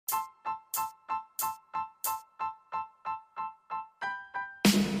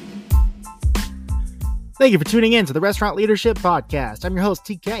Thank you for tuning in to the Restaurant Leadership Podcast. I'm your host,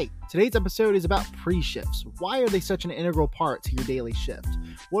 TK. Today's episode is about pre-shifts. Why are they such an integral part to your daily shift?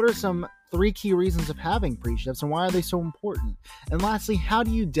 What are some 3 key reasons of having pre-shifts and why are they so important? And lastly, how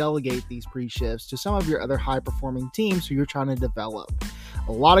do you delegate these pre-shifts to some of your other high-performing teams who you're trying to develop?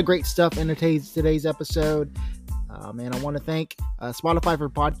 A lot of great stuff in today's episode. And I want to thank Spotify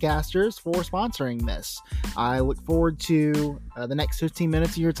for Podcasters for sponsoring this. I look forward to the next 15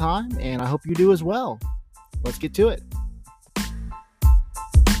 minutes of your time, and I hope you do as well. Let's get to it.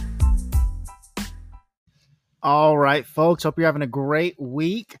 All right, folks. Hope you're having a great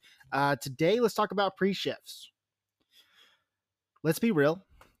week. Today, let's talk about pre-shifts. Let's be real.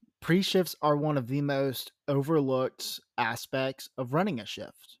 Pre-shifts are one of the most overlooked aspects of running a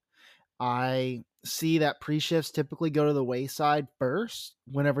shift. I see that pre-shifts typically go to the wayside first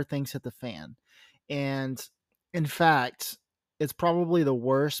whenever things hit the fan. And in fact, it's probably the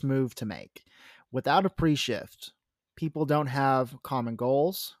worst move to make. Without a pre-shift, people don't have common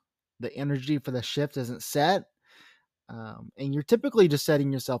goals. The energy for the shift isn't set. And you're typically just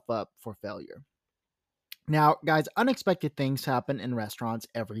setting yourself up for failure. Now, guys, unexpected things happen in restaurants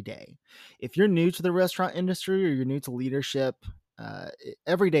every day. If you're new to the restaurant industry or you're new to leadership,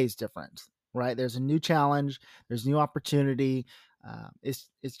 every day is different, right? There's a new challenge. There's new opportunity. It's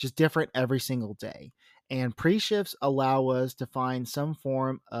just different every single day. And pre-shifts allow us to find some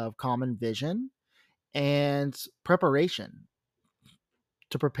form of common vision and preparation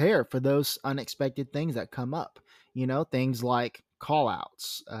to prepare for those unexpected things that come up. You know, things like call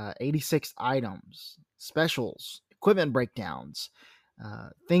outs, 86 items, specials, equipment breakdowns,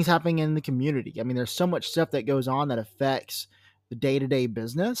 things happening in the community. I mean, there's so much stuff that goes on that affects the day-to-day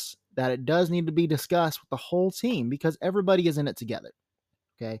business that it does need to be discussed with the whole team because everybody is in it together.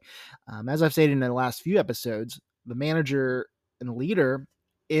 Okay. As I've stated in the last few episodes, the manager and the leader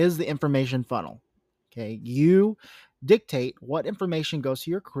is the information funnel. Okay. You dictate what information goes to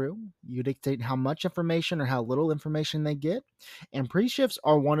your crew. You dictate how much information or how little information they get. And pre-shifts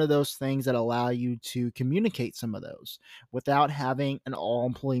are one of those things that allow you to communicate some of those without having an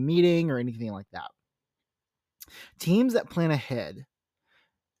all-employee meeting or anything like that. Teams that plan ahead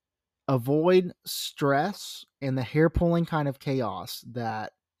avoid stress and the hair-pulling kind of chaos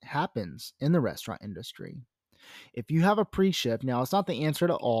that happens in the restaurant industry. If you have a pre-shift, now it's not the answer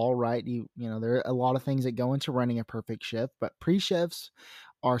to all, right? You know, there are a lot of things that go into running a perfect shift, but pre-shifts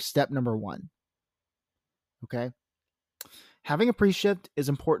are step number 1. Okay. Having a pre-shift is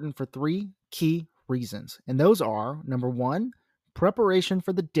important for 3 key reasons. And those are number 1, preparation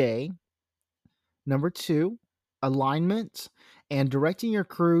for the day. Number 2, alignment and directing your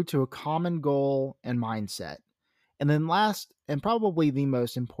crew to a common goal and mindset. And then last, and probably the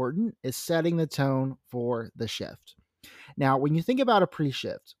most important, is setting the tone for the shift. Now, when you think about a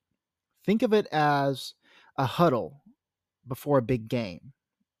pre-shift, think of it as a huddle before a big game,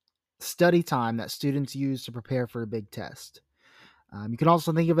 study time that students use to prepare for a big test. You can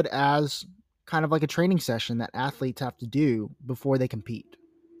also think of it as kind of like a training session that athletes have to do before they compete,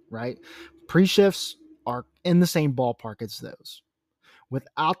 right? Pre-shifts are in the same ballpark as those.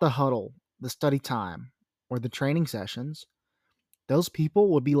 Without the huddle, the study time, or the training sessions, those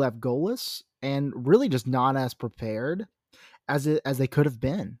people would be left goalless and really just not as prepared as they could have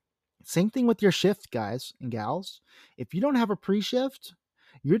been. Same thing with your shift, guys and gals. If you don't have a pre-shift,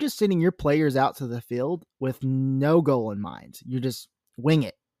 you're just sending your players out to the field with no goal in mind. You just wing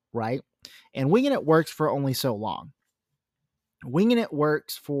it, right? And winging it works for only so long. Winging it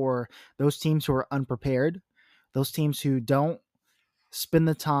works for those teams who are unprepared, those teams who don't spend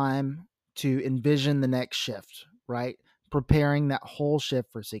the time to envision the next shift, right? Preparing that whole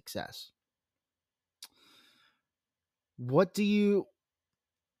shift for success. What do you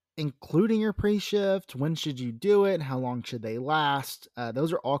include in your pre-shift? When should you do it? How long should they last?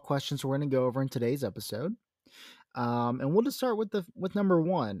 Those are all questions we're going to go over in today's episode. And we'll just start with number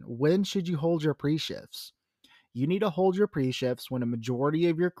 1. When should you hold your pre-shifts? You need to hold your pre-shifts when a majority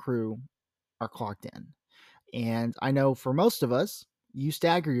of your crew are clocked in. And I know for most of us, you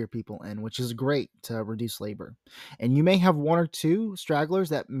stagger your people in, which is great to reduce labor. And you may have 1 or 2 stragglers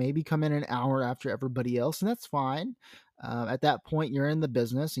that maybe come in an hour after everybody else, and that's fine. At that point, you're in the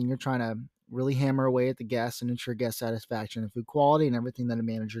business and you're trying to really hammer away at the guests and ensure guest satisfaction and food quality and everything that a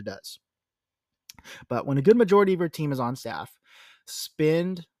manager does. But when a good majority of your team is on staff,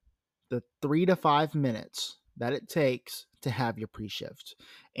 spend the 3 to 5 minutes that it takes to have your pre-shift.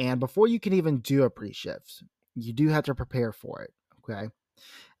 And before you can even do a pre-shift, you do have to prepare for it. Okay.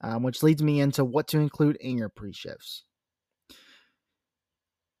 Which leads me into what to include in your pre-shifts.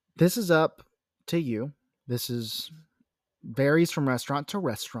 This is up to you. This varies from restaurant to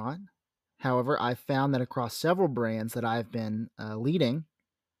restaurant. However, I found that across several brands that I've been leading,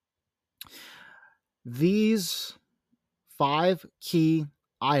 these 5 key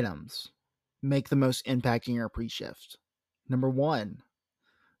items make the most impact in your pre-shift. Number 1,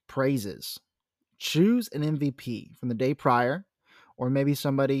 praises. Choose an MVP from the day prior, or maybe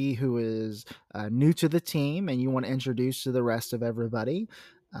somebody who is new to the team and you want to introduce to the rest of everybody.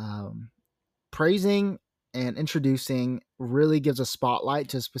 Praising and introducing really gives a spotlight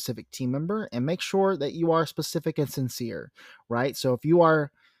to a specific team member, and make sure that you are specific and sincere, right? So if you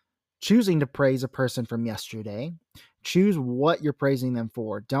are choosing to praise a person from yesterday, choose what you're praising them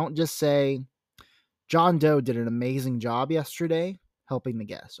for. Don't just say, John Doe did an amazing job yesterday helping the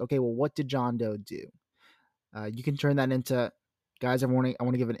guests. Okay, well, what did John Doe do? You can turn that into, guys, I want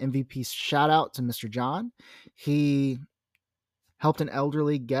to give an MVP shout out to Mr. John. He helped an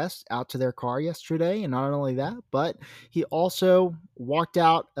elderly guest out to their car yesterday, and not only that, but he also walked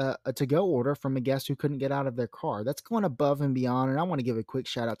out a to-go order from a guest who couldn't get out of their car. That's going above and beyond, and I want to give a quick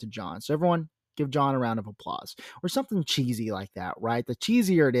shout out to John. So everyone, give John a round of applause, or something cheesy like that, right? The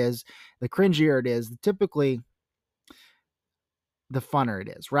cheesier it is, the cringier it is, typically the funner it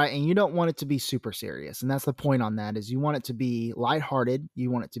is, right? And you don't want it to be super serious. And that's the point on that, is you want it to be lighthearted, you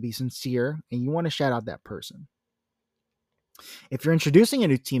want it to be sincere, and you want to shout out that person. If you're introducing a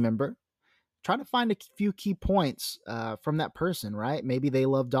new team member, try to find a few key points from that person, right? Maybe they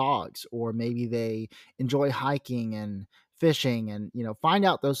love dogs, or maybe they enjoy hiking and fishing, and find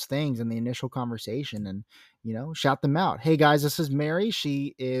out those things in the initial conversation, and shout them out. Hey guys, this is Mary.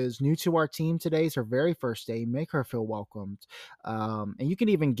 She is new to our team today. It's her very first day. Make her feel welcomed. And you can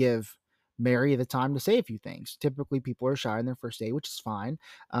even give Mary the time to say a few things. Typically people are shy on their first day, which is fine.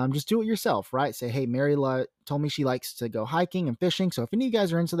 Just do it yourself, right? Say, hey, Mary told me she likes to go hiking and fishing, so if any of you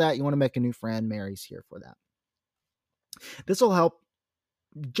guys are into that, you want to make a new friend, Mary's here for that. This will help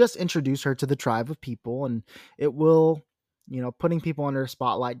just introduce her to the tribe of people, and it will, putting people under a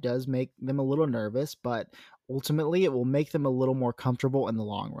spotlight does make them a little nervous, but ultimately it will make them a little more comfortable in the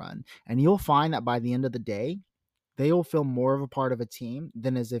long run. And you'll find that by the end of the day, they will feel more of a part of a team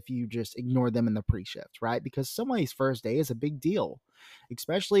than as if you just ignore them in the pre-shift, right? Because somebody's first day is a big deal,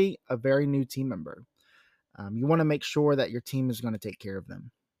 especially a very new team member. You want to make sure that your team is going to take care of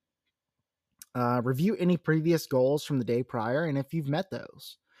them. Review any previous goals from the day prior, and if you've met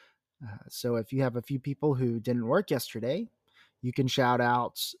those. So if you have a few people who didn't work yesterday, you can shout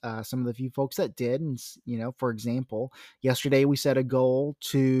out some of the few folks that did. And, for example, yesterday we set a goal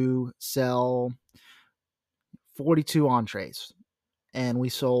to sell 42 entrees, and we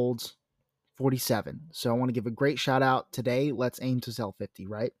sold 47. So I want to give a great shout out today. Let's aim to sell 50,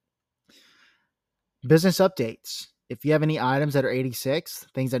 right? Business updates. If you have any items that are 86,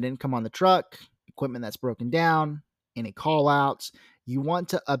 things that didn't come on the truck, equipment that's broken down, any call outs, you want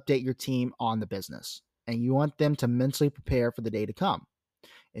to update your team on the business, and you want them to mentally prepare for the day to come.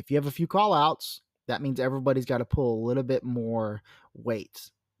 If you have a few call outs, that means everybody's got to pull a little bit more weight,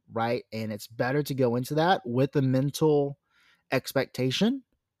 right? And it's better to go into that with a mental expectation,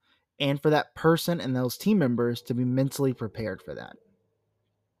 and for that person and those team members to be mentally prepared for that.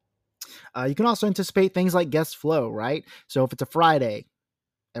 You can also anticipate things like guest flow, right? So if it's a Friday,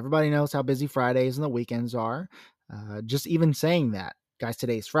 everybody knows how busy Fridays and the weekends are. Just even saying that, guys,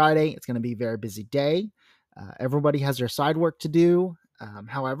 today's Friday. It's going to be a very busy day. Everybody has their side work to do.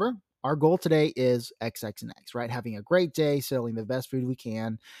 However, our goal today is X, X, and X, right? Having a great day, selling the best food we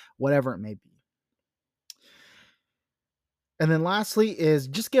can, whatever it may be. And then lastly is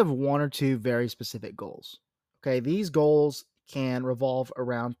just give 1 or 2 very specific goals. Okay, these goals can revolve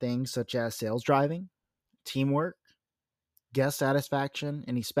around things such as sales driving, teamwork, guest satisfaction,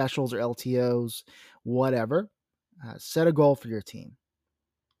 any specials or LTOs, whatever. Set a goal for your team.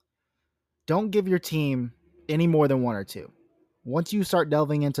 Don't give your team any more than 1 or 2. Once you start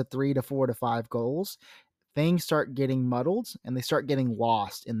delving into 3 to 4 to 5 goals, things start getting muddled and they start getting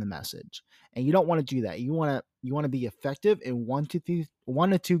lost in the message. And you don't want to do that. You want to be effective in 1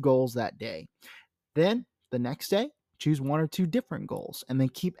 to 2 goals that day. Then the next day, choose 1 or 2 different goals, and then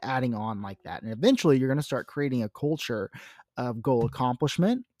keep adding on like that. And eventually you're going to start creating a culture of goal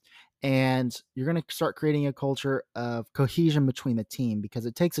accomplishment, and you're going to start creating a culture of cohesion between the team, because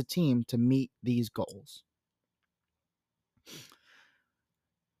it takes a team to meet these goals.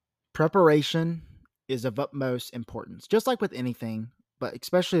 Preparation is of utmost importance, just like with anything, but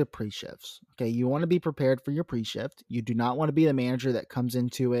especially with pre-shifts. Okay, you want to be prepared for your pre-shift. You do not want to be the manager that comes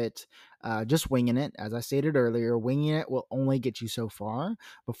into it just winging it. As I stated earlier, winging it will only get you so far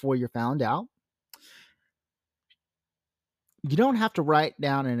before you're found out. You don't have to write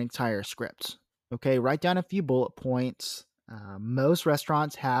down an entire script. Okay, write down a few bullet points. Most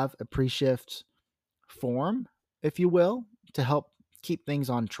restaurants have a pre-shift form, if you will, to help keep things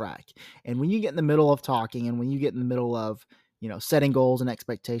on track. And when you get in the middle of talking and when you get in the middle of setting goals and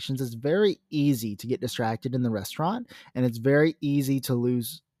expectations, it's very easy to get distracted in the restaurant, and it's very easy to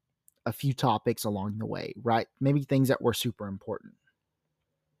lose a few topics along the way, right? Maybe things that were super important.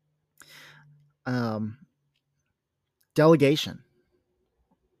 Delegation.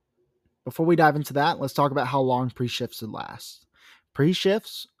 Before we dive into that, let's talk about how long pre-shifts should last.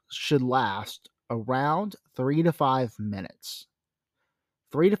 Pre-shifts should last around 3 to 5 minutes.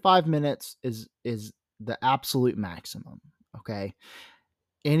 3 to 5 minutes is the absolute maximum, okay?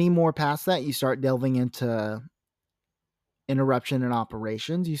 Any more past that, you start delving into interruption in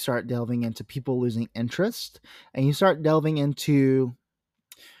operations, you start delving into people losing interest, and you start delving into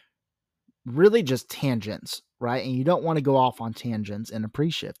really just tangents, right? And you don't want to go off on tangents in a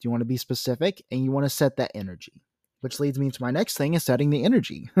pre-shift. You want to be specific and you want to set that energy, which leads me to my next thing, is setting the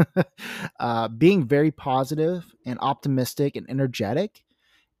energy. Being very positive and optimistic and energetic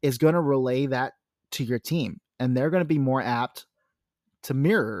is going to relay that to your team, and they're going to be more apt to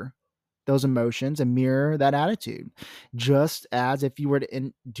mirror those emotions and mirror that attitude. Just as if you were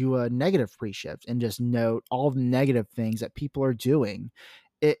to do a negative pre-shift and just note all the negative things that people are doing,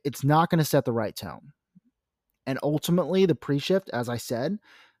 it's not going to set the right tone. And ultimately, the pre-shift, as I said,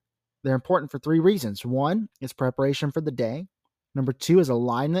 they're important for 3 reasons. 1 is preparation for the day. Number 2 is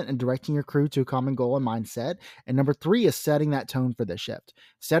alignment and directing your crew to a common goal and mindset. And number 3 is setting that tone for the shift.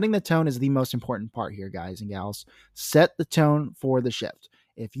 Setting the tone is the most important part here, guys and gals. Set the tone for the shift.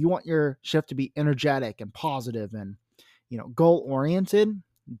 If you want your shift to be energetic and positive and goal oriented,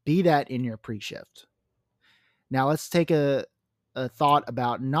 be that in your pre-shift. Now let's take a thought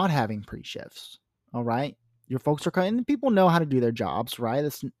about not having pre-shifts. All right. Your folks are coming, and people know how to do their jobs, right?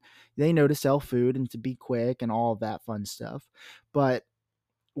 They know to sell food and to be quick and all of that fun stuff. But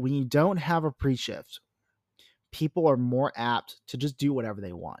when you don't have a pre-shift, people are more apt to just do whatever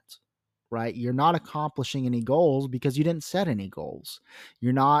they want, right? You're not accomplishing any goals because you didn't set any goals.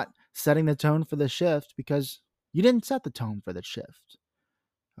 You're not setting the tone for the shift because you didn't set the tone for the shift.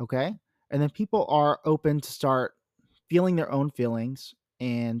 Okay. And then people are open to start feeling their own feelings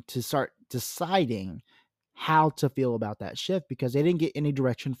and to start deciding how to feel about that shift because they didn't get any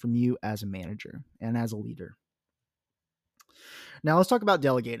direction from you as a manager and as a leader. Now let's talk about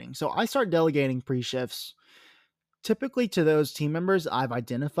delegating. So I start delegating pre-shifts typically to those team members I've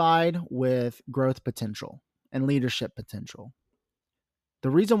identified with growth potential and leadership potential.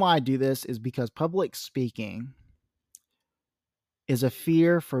 The reason why I do this is because public speaking is a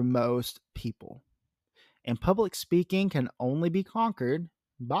fear for most people. And public speaking can only be conquered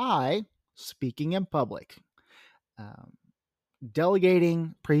by speaking in public.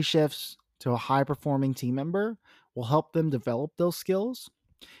 Delegating pre-shifts to a high-performing team member will help them develop those skills.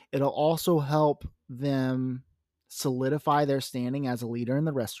 It'll also help them solidify their standing as a leader in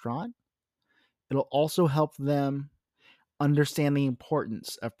the restaurant. It'll also help them understand the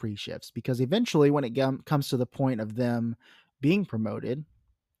importance of pre-shifts because eventually when it comes to the point of them being promoted,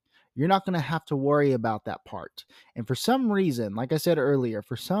 you're not going to have to worry about that part. And for some reason, like I said earlier,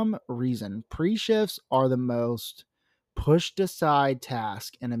 pre-shifts are the most pushed aside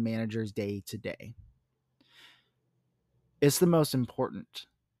task in a manager's day to day. It's the most important.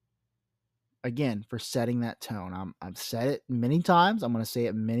 Again, for setting that tone. I've said it many times. I'm going to say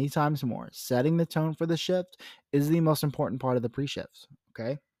it many times more. Setting the tone for the shift is the most important part of the pre-shifts.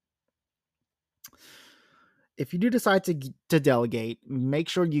 Okay. If you do decide to delegate, make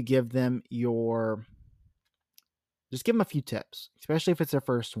sure you give them just give them a few tips, especially if it's their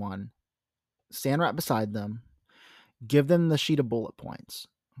first one. Stand right beside them. Give them the sheet of bullet points.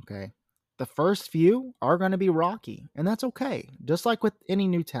 Okay. The first few are going to be rocky, and that's okay. Just like with any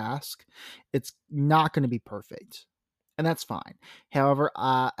new task, it's not going to be perfect, and that's fine. However,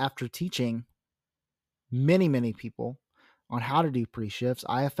 after teaching many, many people on how to do pre-shifts,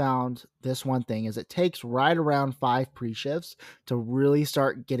 I have found this one thing is it takes right around 5 pre-shifts to really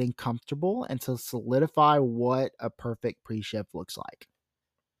start getting comfortable and to solidify what a perfect pre-shift looks like.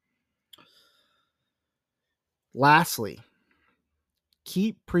 Lastly,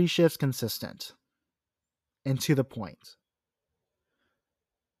 keep pre-shifts consistent and to the point.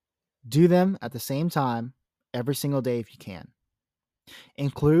 Do them at the same time every single day if you can.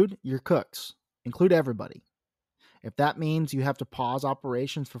 Include your cooks. Include everybody. If that means you have to pause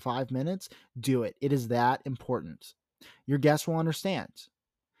operations for 5 minutes, do it. It is that important. Your guests will understand.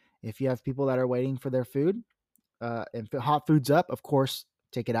 If you have people that are waiting for their food, and hot food's up, of course,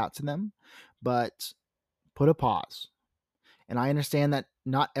 take it out to them, but put a pause. And I understand that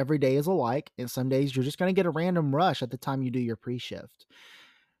not every day is alike, and some days you're just going to get a random rush at the time you do your pre-shift.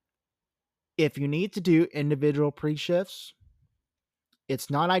 If you need to do individual pre-shifts, it's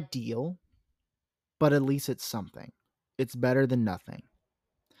not ideal, but at least it's something. It's better than nothing.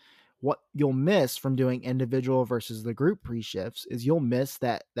 What you'll miss from doing individual versus the group pre-shifts is you'll miss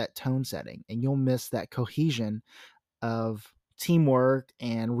that tone setting, and you'll miss that cohesion of teamwork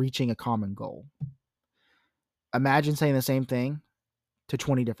and reaching a common goal. Imagine saying the same thing to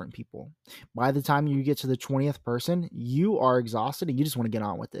 20 different people. By the time you get to the 20th person, you are exhausted and you just want to get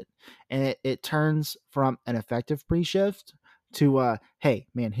on with it. And it turns from an effective pre-shift to hey,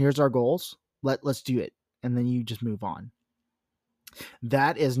 man, here's our goals. Let's do it. And then you just move on.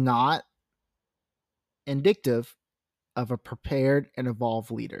 That is not indicative of a prepared and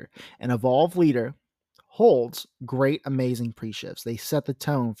evolved leader. An evolved leader holds great, amazing pre-shifts. They set the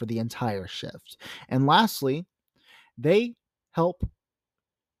tone for the entire shift. And lastly, they help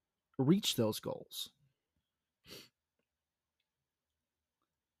reach those goals.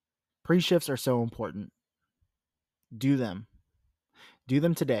 Pre-shifts are so important. Do them. Do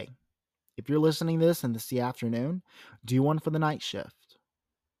them today. If you're listening to this and it's the afternoon, do one for the night shift.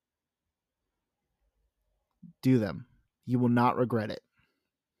 Do them. You will not regret it.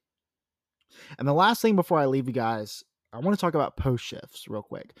 And the last thing before I leave you guys, I want to talk about post shifts real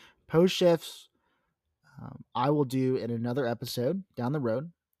quick. Post shifts, I will do in another episode down the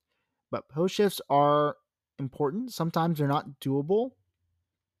road. But post shifts are important. Sometimes they're not doable.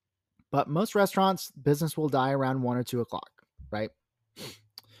 But most restaurants, business will die around 1 or 2 o'clock, right?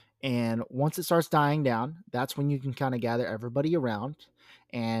 And once it starts dying down, that's when you can kind of gather everybody around.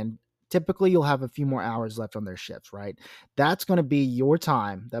 And typically you'll have a few more hours left on their shifts, right? That's going to be your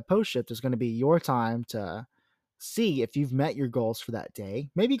time. That post shift is going to be your time to see if you've met your goals for that day.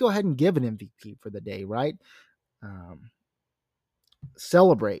 Maybe go ahead and give an MVP for the day, right?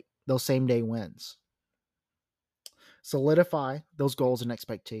 Celebrate those same day wins. Solidify those goals and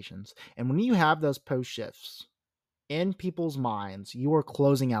expectations. And when you have those post shifts in people's minds, you are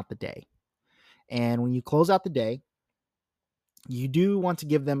closing out the day. And when you close out the day, you do want to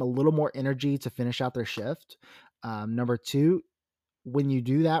give them a little more energy to finish out their shift. Number 2, when you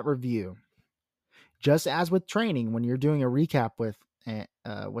do that review, just as with training, when you're doing a recap with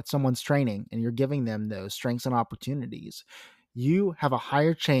someone's training and you're giving them those strengths and opportunities, you have a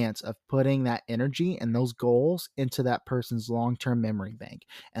higher chance of putting that energy and those goals into that person's long-term memory bank.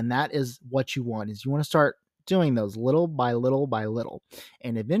 And that is what you want, is you want to start doing those little by little by little.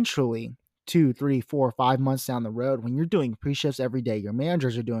 And eventually, 2, 3, 4, 5 months down the road, when you're doing pre-shifts every day, your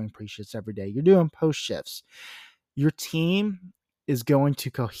managers are doing pre-shifts every day, you're doing post-shifts, your team is going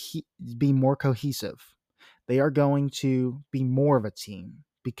to be more cohesive. They are going to be more of a team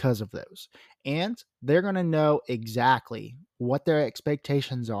because of those. And they're going to know exactly what their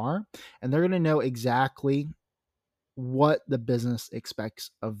expectations are, and they're going to know exactly what the business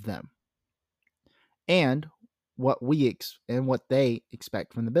expects of them and what what they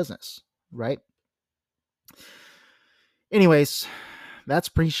expect from the business, right? Anyways, that's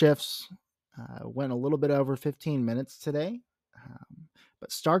pre-shifts. Went a little bit over 15 minutes today,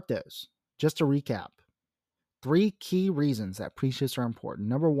 but start those. Just to recap, 3 key reasons that pre-shifts are important.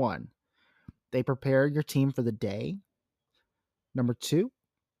 Number 1, they prepare your team for the day. Number 2,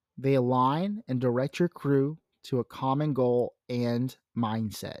 they align and direct your crew to a common goal and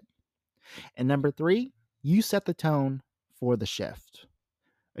mindset. And number 3, you set the tone for the shift.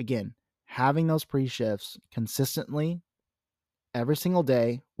 Again, having those pre-shifts consistently every single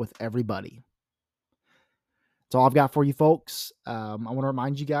day with everybody. That's all I've got for you folks. I want to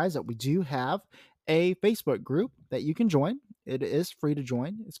remind you guys that we do have a Facebook group that you can join. It is free to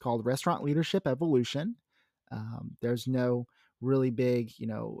join. It's called Restaurant Leadership Evolution. There's no really big,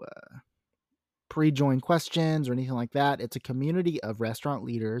 pre-join questions or anything like that. It's a community of restaurant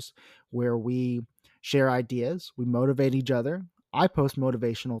leaders where we share ideas, we motivate each other. I post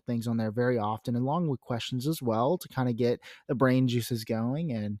motivational things on there very often, along with questions as well, to kind of get the brain juices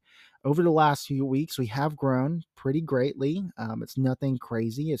going. And over the last few weeks, we have grown pretty greatly. It's nothing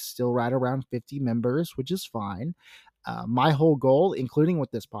crazy. It's still right around 50 members, which is fine. My whole goal, including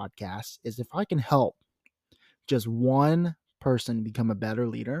with this podcast, is if I can help just one person become a better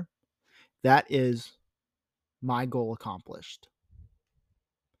leader, that is my goal accomplished.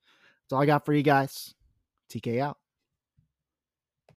 That's all I got for you guys. TK out.